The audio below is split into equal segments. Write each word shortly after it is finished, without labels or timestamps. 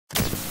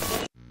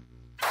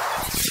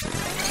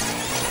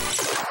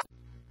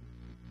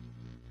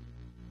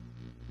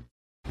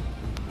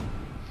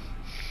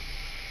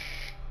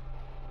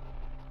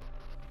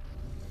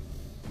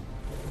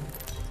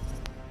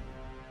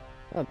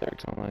Oh,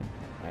 Derek's online,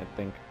 I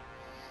think.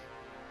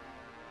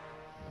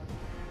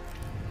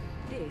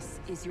 This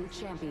is your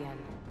champion.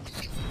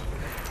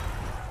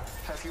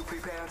 Have you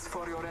prepared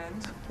for your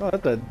end? Oh,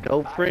 that's a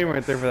dope frame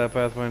right there for that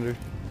Pathfinder.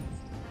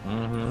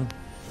 Mm-hmm.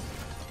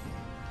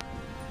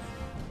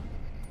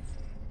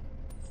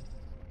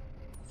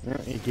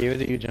 Yeah, he gave it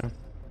to you, John.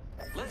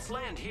 Let's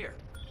land here.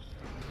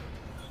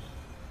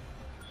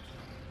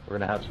 We're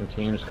gonna have some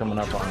teams coming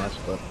up on us,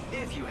 but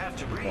If you have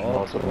to breathe.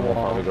 also we'll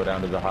probably go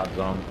down to the hot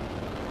zone.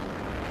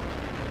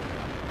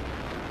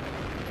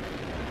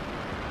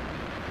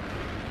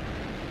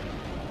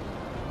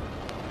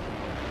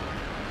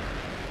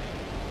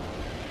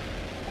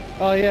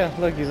 Oh yeah,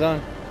 look, he's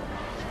on.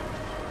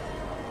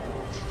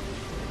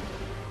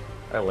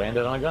 I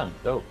landed on a gun.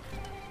 Dope.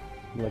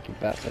 Lucky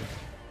bastard.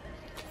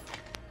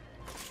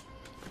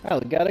 I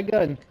got a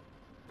gun.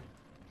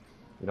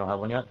 You don't have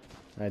one yet?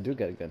 I do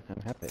got a gun.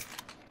 I'm happy.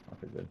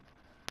 Okay, good.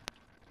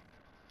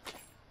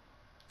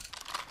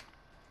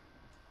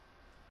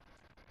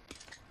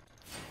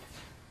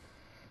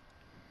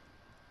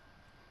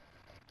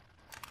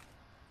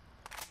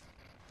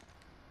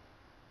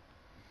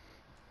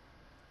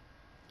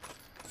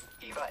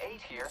 Eva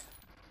 8 here.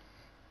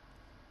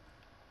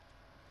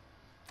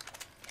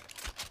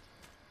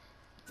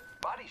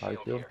 Body Body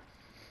shield shield? here.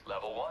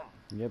 Level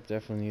 1. Yep,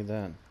 definitely need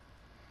that.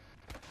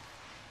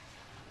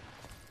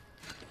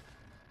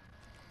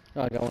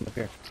 Oh, I got one up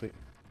here. Sweet.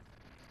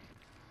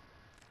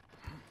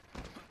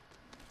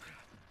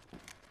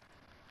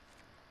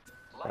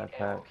 Light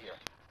Backpack. ammo here.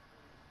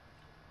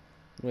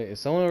 Wait, is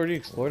someone already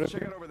explored up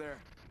Check it here? over there.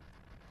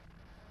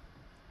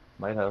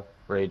 Might have.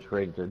 Rage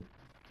did.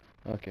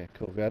 Okay,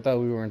 cool. I thought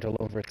we weren't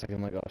alone for a second.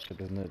 I'm like, oh shit,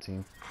 there's another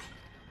team.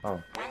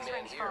 Oh.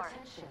 Wingman here.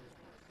 Attention.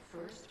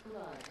 First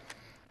blood.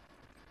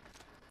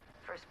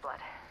 First blood.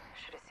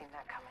 Should have seen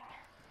that coming.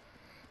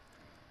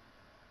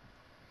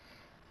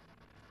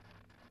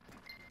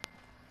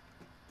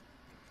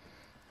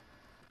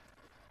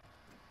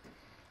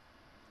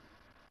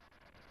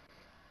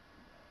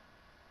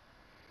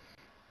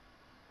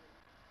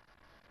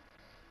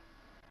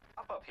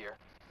 Up here.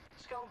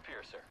 Skull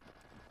piercer.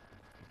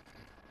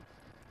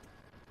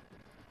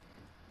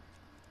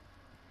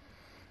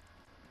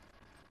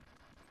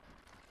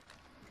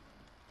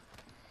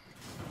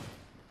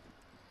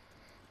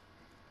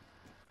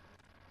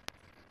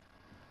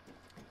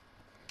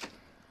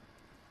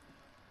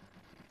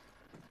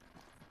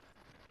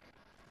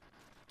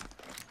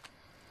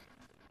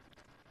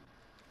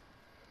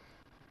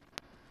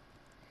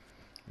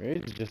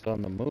 Rage is just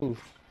on the move.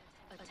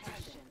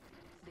 Attention.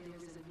 There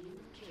is a new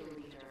kill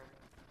leader.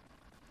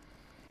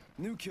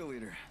 New kill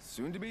leader.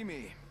 Soon to be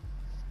me.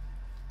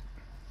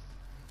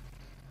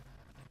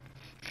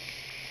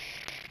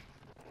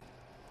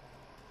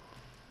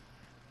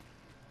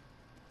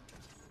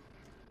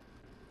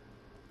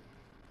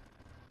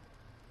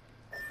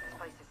 This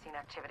place has seen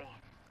activity.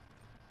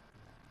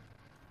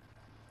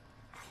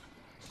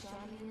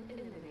 Champion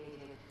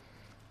eliminated.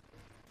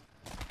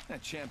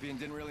 That champion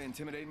didn't really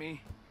intimidate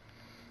me.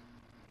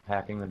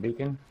 Hacking the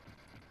beacon.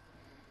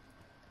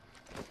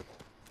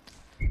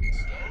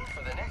 Scanning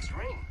for the next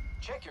ring.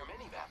 Check your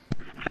mini-map.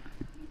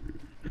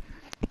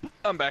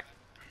 I'm back.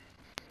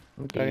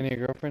 Talking to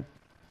your girlfriend?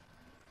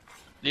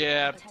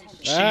 Yeah,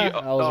 she. I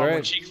was When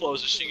right. she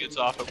closes, she gets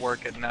off at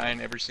work at 9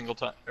 every single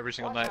time, every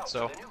single night.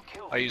 So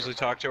I usually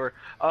talk to her.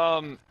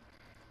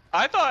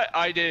 I thought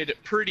I did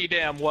pretty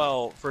damn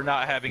well for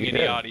not having You any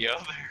did. audio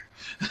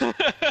there.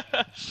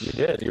 You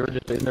did. You were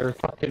just in there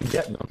fucking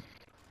getting them.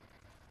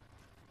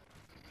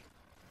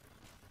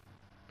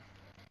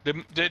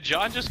 Did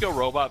John just go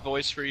robot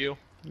voice for you?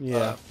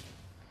 Yeah.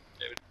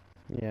 David.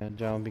 Yeah,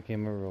 John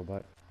became a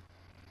robot.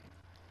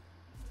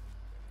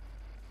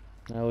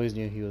 I always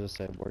knew he was a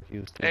cyborg. He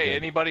was too Hey, good.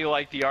 anybody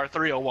like the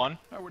R301? Alright,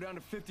 we're down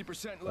to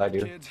 50% I left,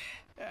 do. kids.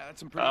 Yeah,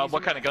 that's some pretty What easy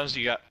kind of guns do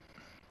you got?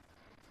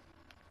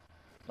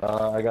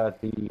 I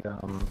got the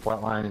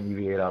flatline and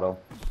UV8 auto.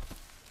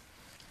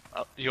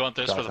 You want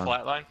this for the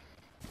Shotgun. flatline?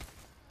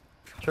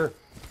 Sure.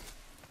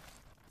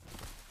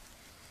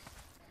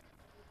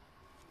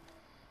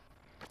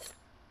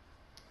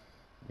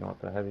 You want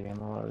the heavy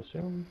ammo, I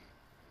assume?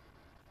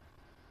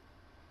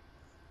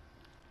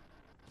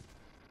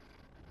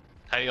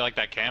 How do you like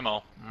that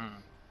camo?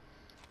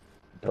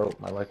 Dope,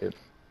 I like it.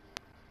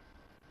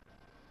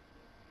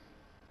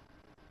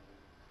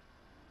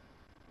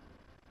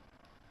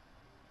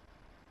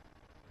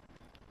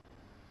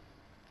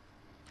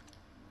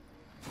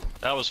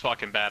 That was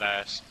fucking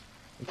badass.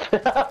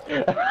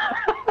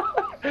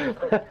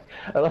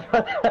 I love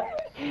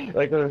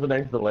like there's a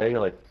nice delay,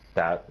 like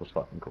that was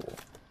fucking cool.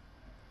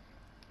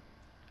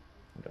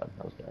 Oh god,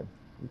 that was bad.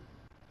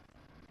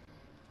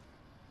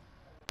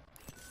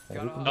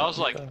 I was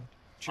like,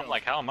 I'm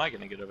like, how am I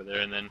gonna get over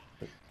there? And then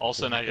all of a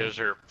sudden I just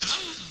heard,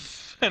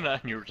 and then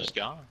you were just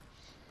gone.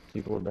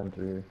 People have been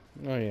through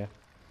Oh yeah.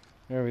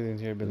 Everything's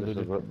here been here.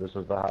 looted. This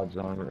was the hot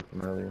zone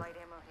from earlier. Light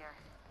ammo here.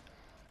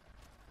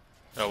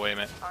 Oh wait a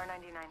minute.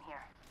 R99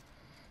 here.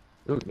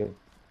 Ooh, good.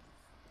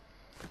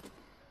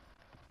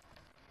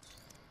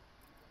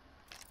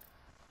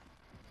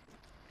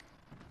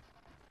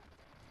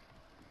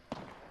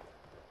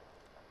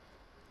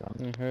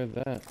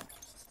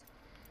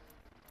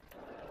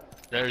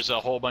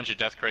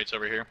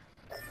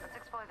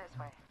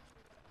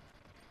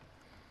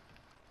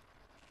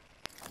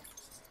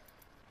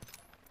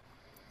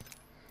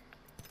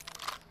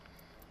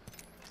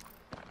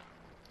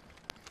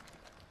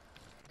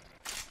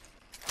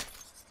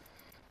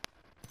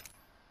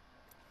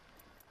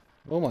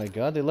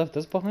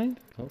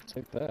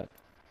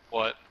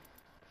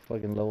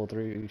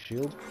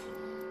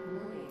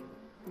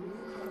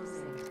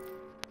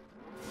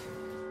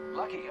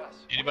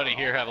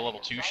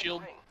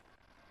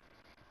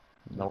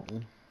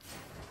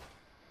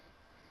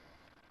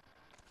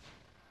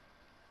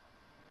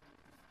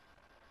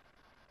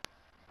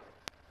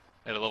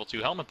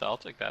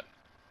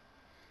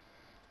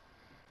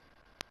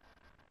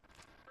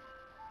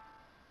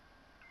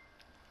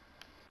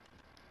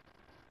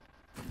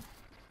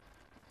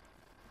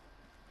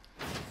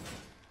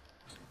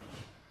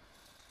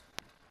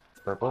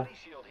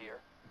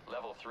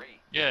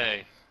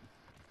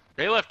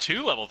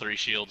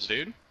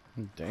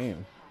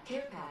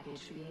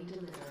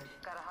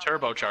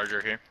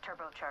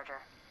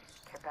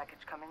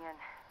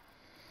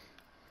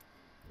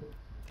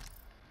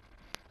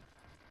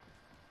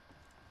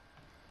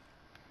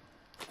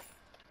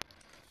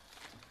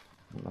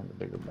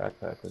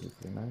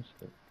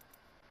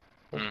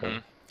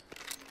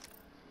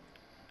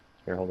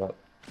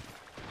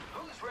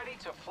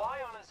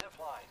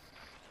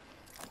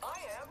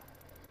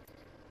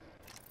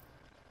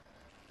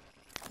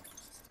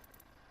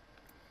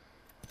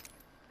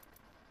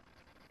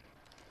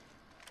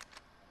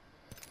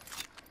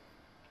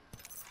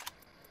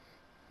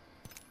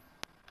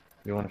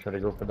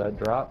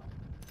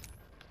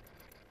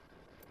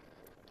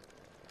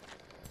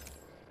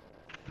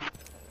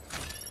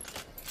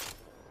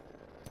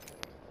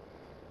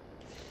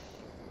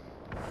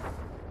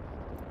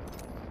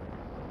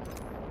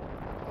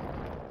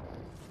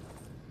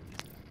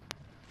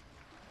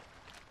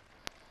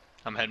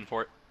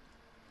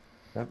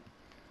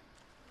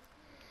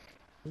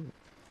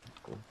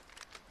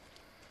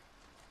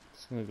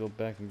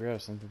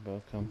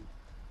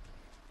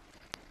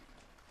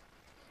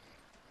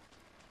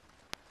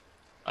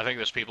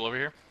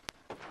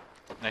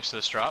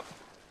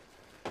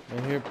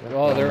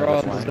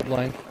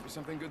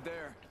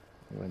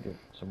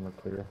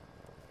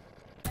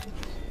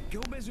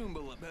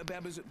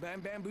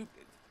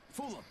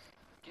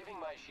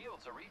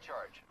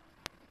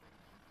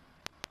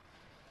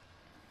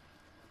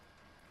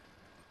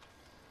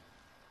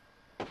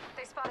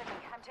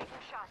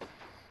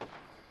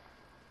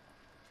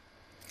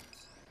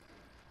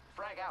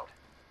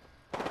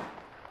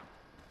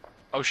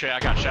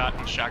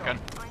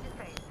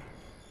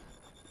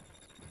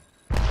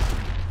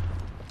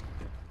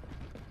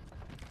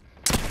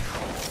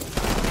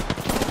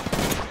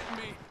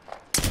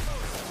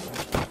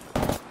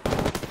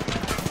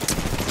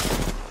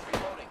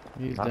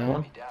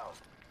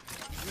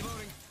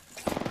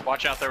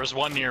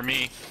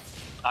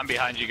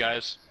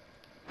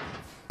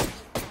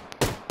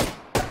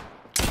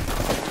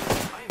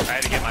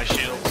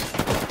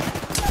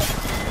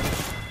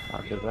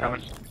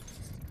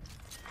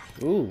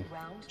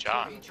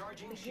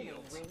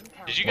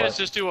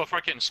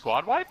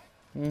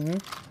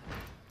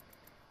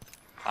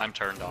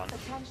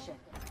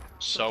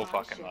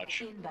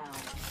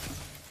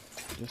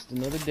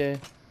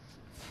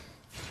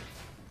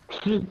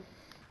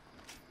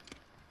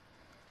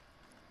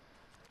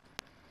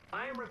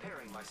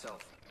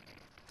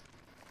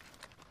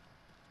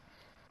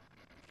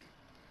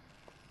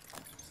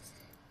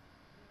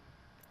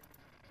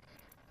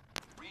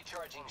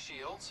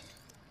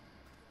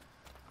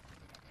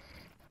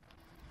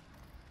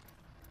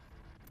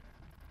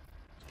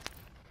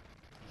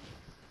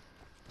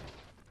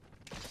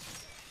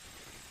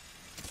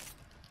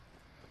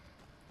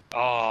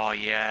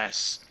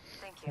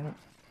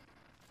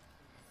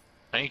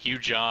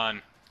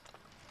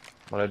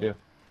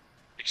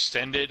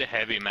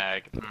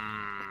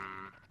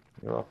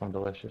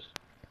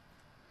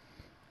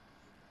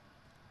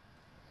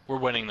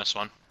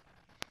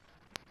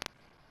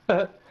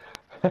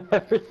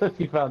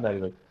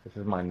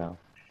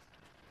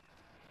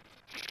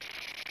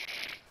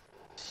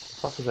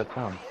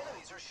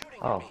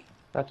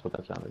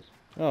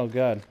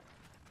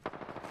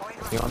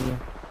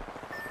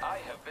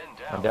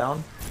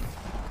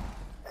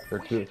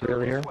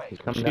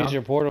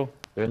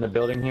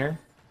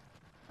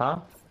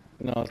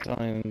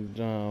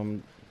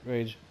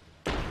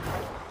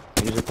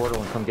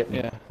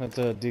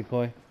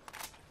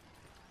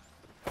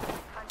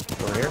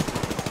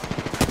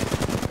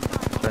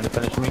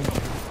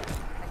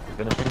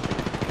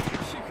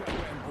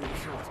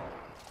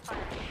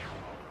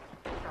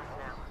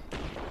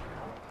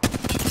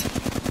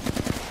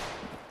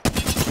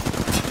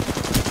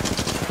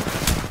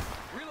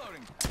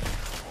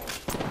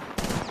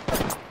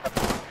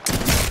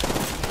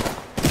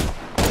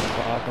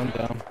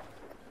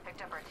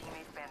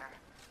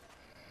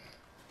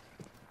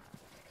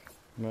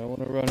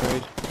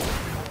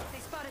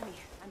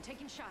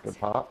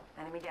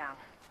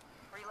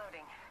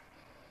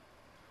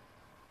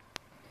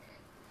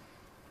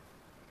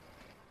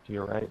 To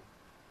your right.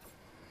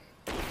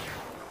 Took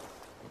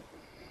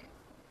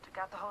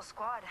out the whole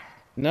squad.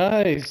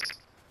 Nice.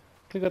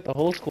 Took out the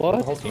whole The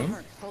squad. whole team?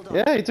 Hold on.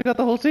 Yeah, he took out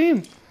the whole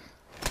team.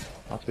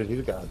 That's because he's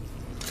a god.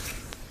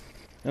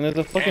 And there's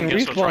a fucking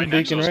guess what's respawn right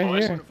next to beacon us, right boys?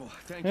 here. Wonderful.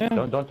 Thank Yeah.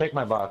 you. Don't take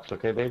my box,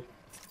 okay, babe?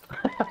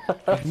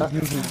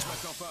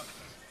 Myself up.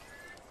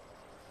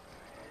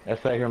 I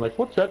sat here, I'm like,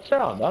 what's that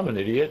sound? I'm an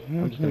idiot.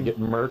 I'm just gonna get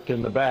murked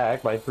in the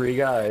back by 3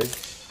 guys.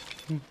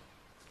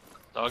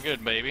 It's all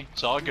good, baby.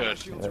 It's all good.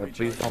 Shields are Please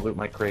recharged. don't loot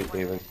my crate,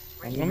 David.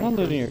 I'm not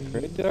looting your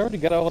crate. Dude, I already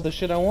got all the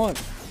shit I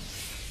want.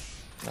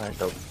 Alright,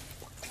 dope.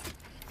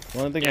 The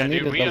only thing Yeah, I need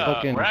dude, is the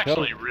fucking we're coat.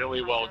 actually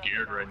really well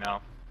geared right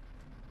now.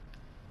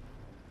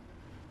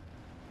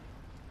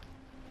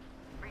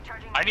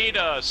 Recharging. I need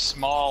a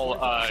small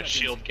 45 seconds.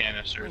 shield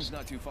canisters. Ring's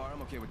not too far.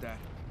 I'm okay with that.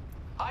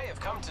 I have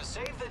come to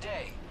save the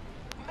day.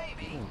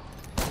 Maybe.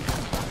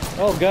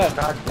 Oh god.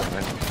 God damn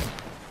it.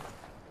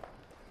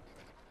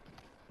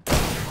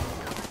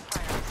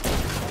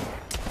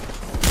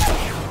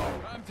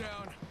 I'm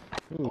down.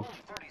 Ooh,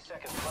 30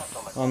 seconds left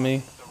on the on me.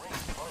 The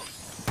ring's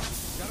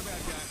close. Got a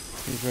bad guy.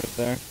 He's right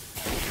there.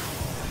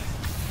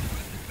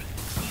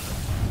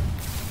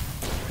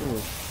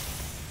 Ooh.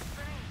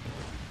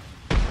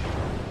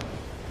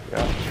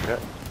 Yeah,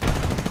 shit.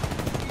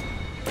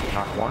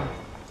 Knock one.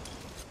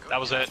 That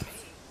was it.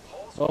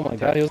 Oh my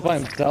god, he was by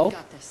himself?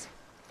 Got this.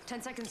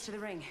 10 seconds to the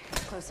ring.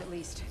 Close at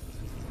least.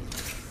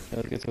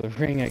 Let's get to the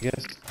ring, I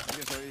guess. I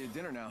guess I ate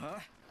dinner now, huh?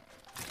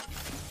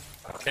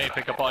 Okay,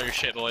 pick up all your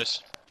shit,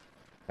 boys.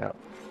 Yeah.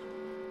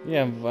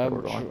 Yeah, we're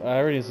going. I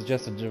already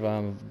suggested Derek.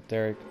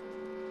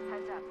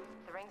 Heads up.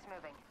 The ring's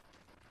moving.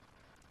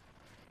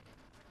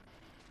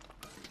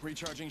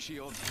 Recharging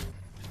shield.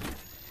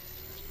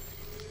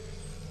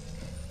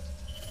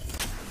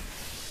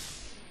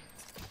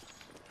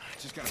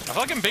 Just gotta. A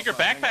fucking bigger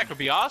backpack would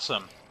be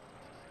awesome.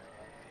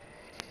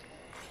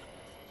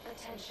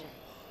 Attention.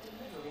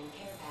 Delivering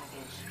care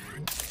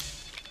package.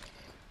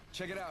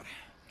 Check it out.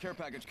 Care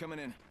package coming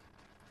in.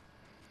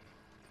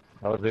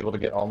 I was able to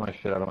get all my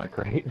shit out of my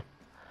crate.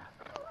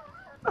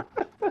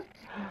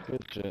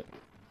 Good shit.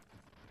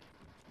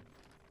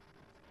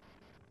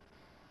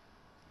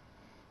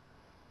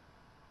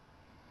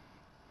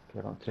 Okay,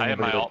 I don't see I have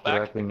my anybody alt back.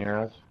 directly near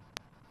us.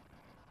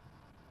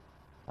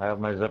 I have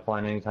my zip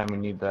line anytime we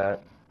need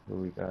that. Who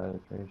we got?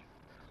 Okay,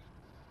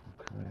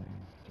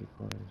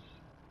 decoys.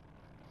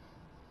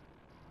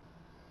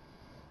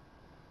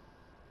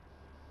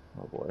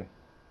 Oh boy,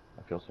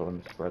 I feel so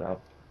spread out.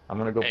 I'm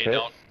gonna go Hey, pit.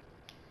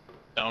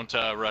 don't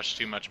rush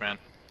too much, man.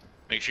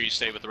 Make sure you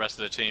stay with the rest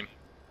of the team.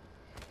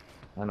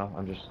 I know,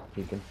 I'm just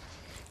peeking.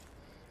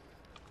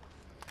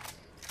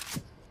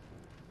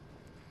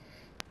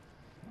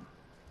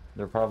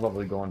 They're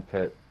probably going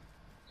pit,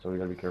 so we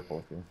gotta be careful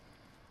with you.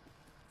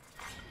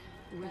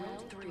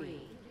 Round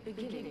 3.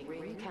 Beginning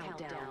ring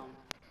countdown.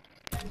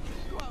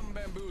 Go out and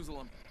bamboozle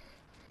them.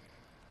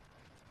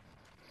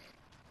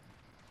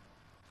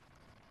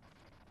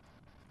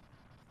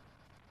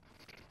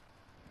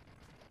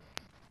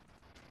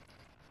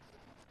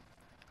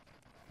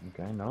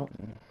 Okay, no,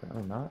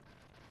 apparently not.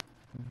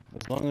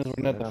 As long as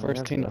we're not the Yeah,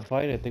 first we team to have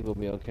fight, I think we'll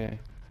be okay.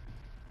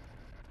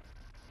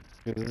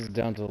 Because this is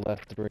down to the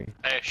last 3.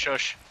 Hey,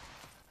 shush.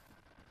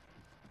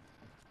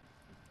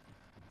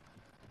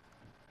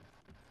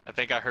 I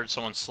think I heard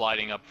someone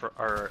sliding up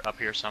or up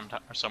here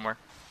sometime or somewhere.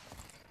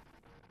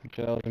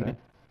 Should I look at me?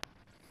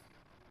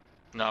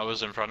 No, it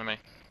was in front of me.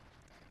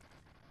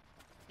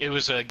 It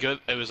was a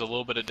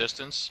little bit of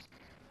distance,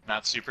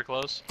 not super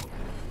close.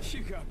 You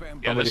got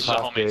bamboozled. Yeah, this is a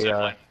Somebody homemade popped a,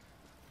 zipline.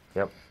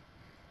 Yep.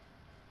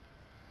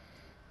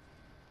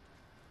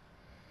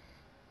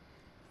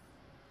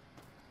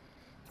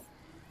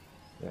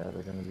 Yeah,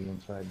 they're gonna be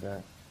inside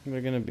that.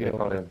 They're gonna be They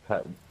probably over.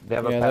 have they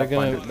have Yeah, a they're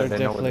pathfinder, gonna- but they're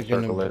they know where the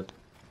definitely circle gonna- is.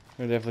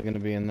 They're definitely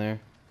gonna be in there.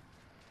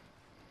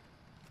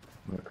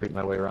 I'm gonna creep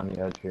my way around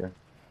the edge here.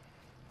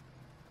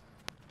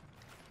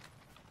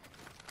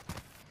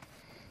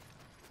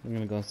 I'm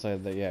gonna go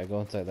inside that. Yeah,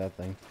 go inside that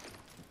thing.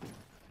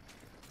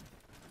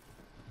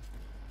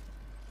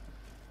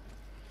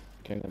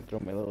 Okay, I'm gonna throw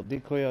my little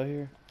decoy out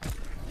here.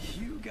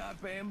 You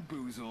got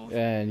bamboozled.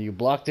 And you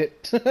blocked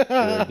it. Is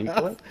there a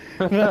decoy?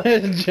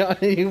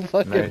 Johnny, you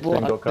fucking Nice single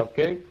blocked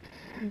cupcake.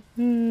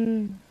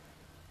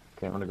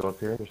 Okay, I'm gonna go up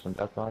here. There's some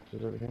death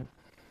boxes over here.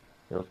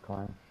 Here, let's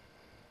climb.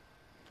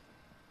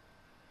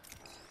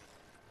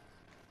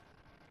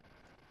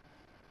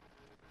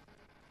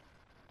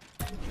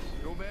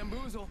 Go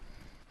bamboozle.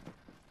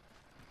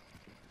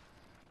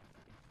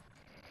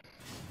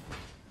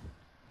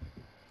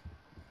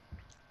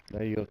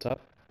 There you go, top.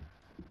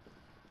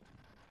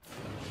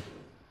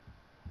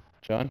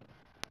 John,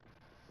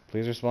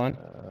 please respond.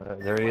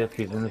 There he is.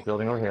 He's in this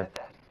building over here.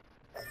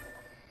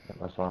 Yep,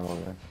 I saw him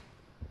over there.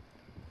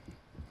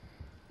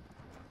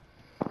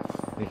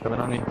 He's coming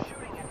on me.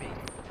 Shooting at me.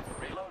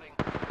 Reloading.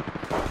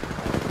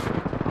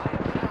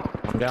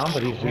 I'm down,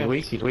 but he's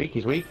weak. He's weak.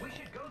 He's weak. We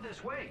should go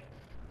this way.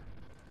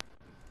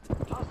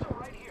 Hostile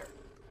right here.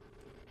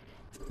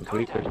 He's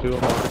weak. There's 2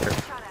 of them over here.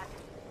 Shot at.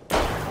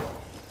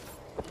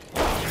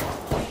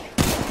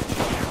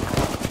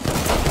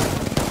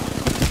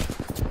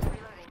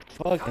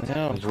 Fucking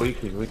hell. He's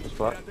weak as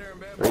fuck. Out there in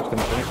bamboo. Raid's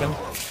gonna finish him.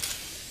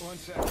 1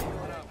 sec,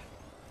 healing up.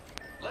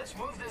 Let's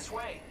move this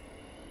way.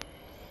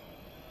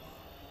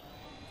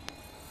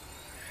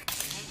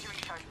 Need to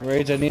recharge.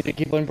 Raids, I need to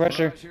keep on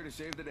pressure. Barrage here to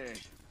save the day.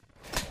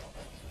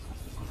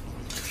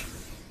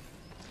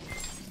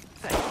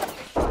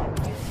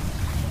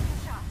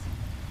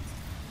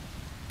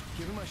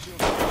 Give him my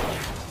shield.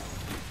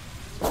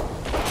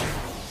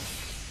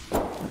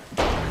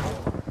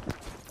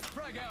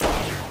 Frag out!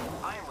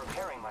 I am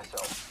repairing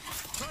myself.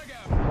 Frag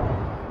out!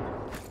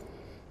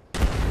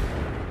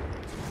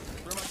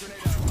 Throw my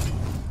grenade out.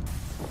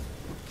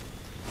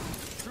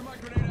 Throw my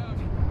grenade out.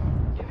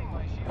 Giving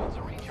my shields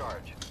a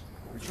recharge.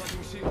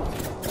 Recharging shield.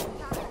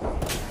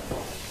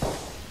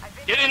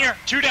 Get in here.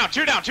 2 down,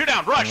 2 down, 2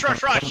 down. Rush,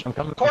 rush, rush. I'm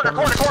coming, Corner, I'm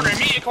coming. corner, corner.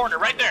 Immediate corner,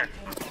 right there.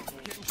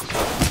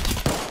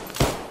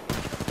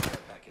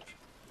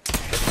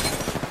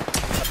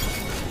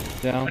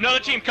 Down. Another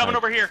team coming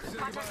over here.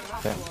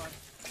 Okay.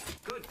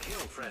 Good kill,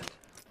 friend.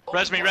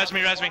 Res me, res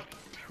me, res me.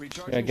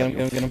 Recharging Yeah, get him,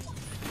 get him, get him. shield.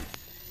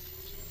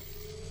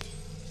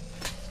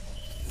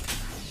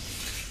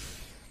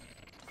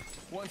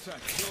 1 sec,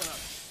 healing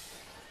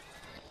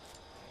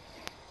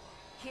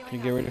up. You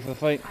get ready for the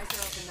fight. Eyes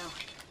are open now. Are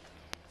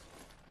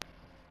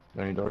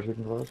there any doors we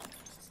can close?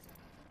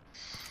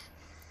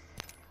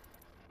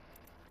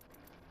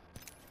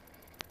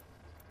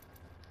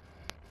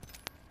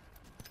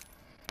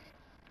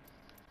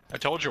 I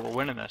told you we're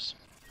winning this.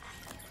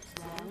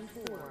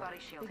 Body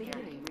shield here.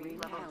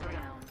 Level 3.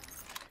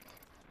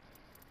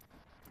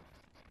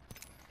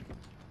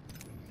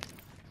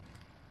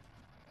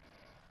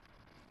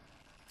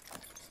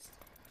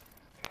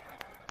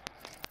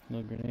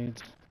 No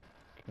grenades.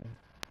 Okay.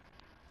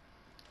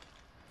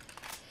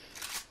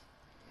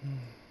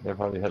 They're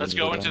probably headed Let's to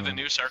go the into the down.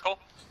 new circle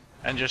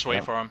and just wait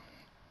Yeah. for them.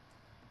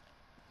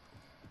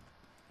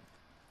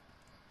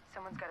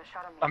 Someone's got a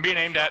shot on me. I'm being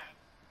aimed at.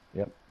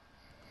 Yep.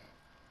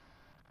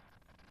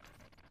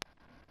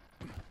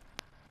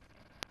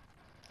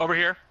 Over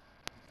here.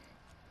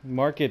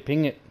 Mark it,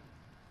 ping it.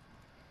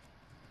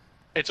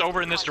 It's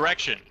over in this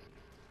direction.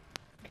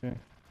 Okay.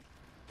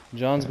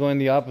 John's going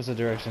the opposite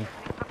direction.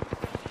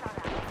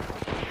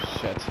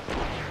 Shit.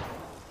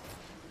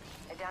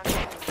 I downed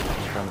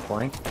him. On the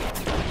flank.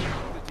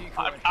 The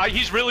decoy.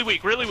 He's really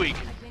weak, really weak.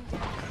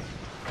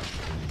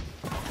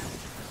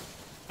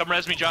 Come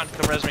res me, John.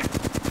 Come res me.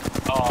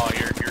 Oh,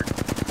 you're.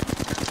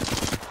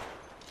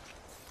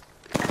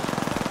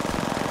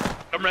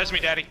 Come res me,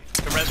 Daddy.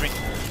 Come res me.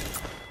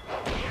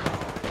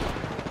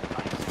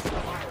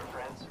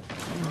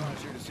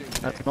 Barrage here to save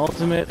the That's day. an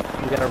ultimate.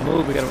 We gotta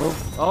move, we gotta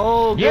move.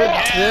 Oh, good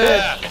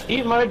Yeah! shit!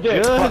 Eat my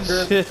dick, Good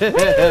fucker. shit!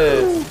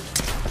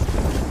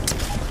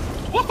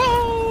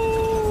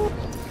 Woohoo!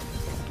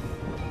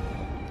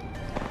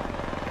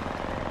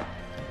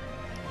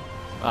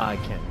 I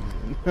can't.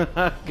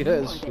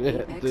 Good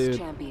shit,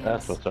 dude.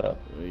 That's what's up.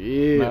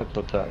 Yeah. That's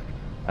what's up.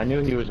 I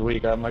knew he was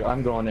weak. I'm like,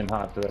 I'm going in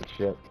hot for that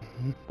shit.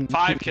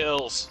 5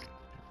 kills.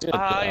 Good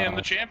I am job.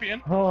 the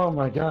champion. Oh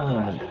my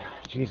god.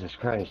 Jesus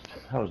Christ.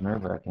 That was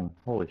nerve wracking.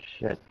 Holy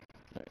shit.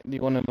 Do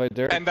you want to invite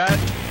Derek? And that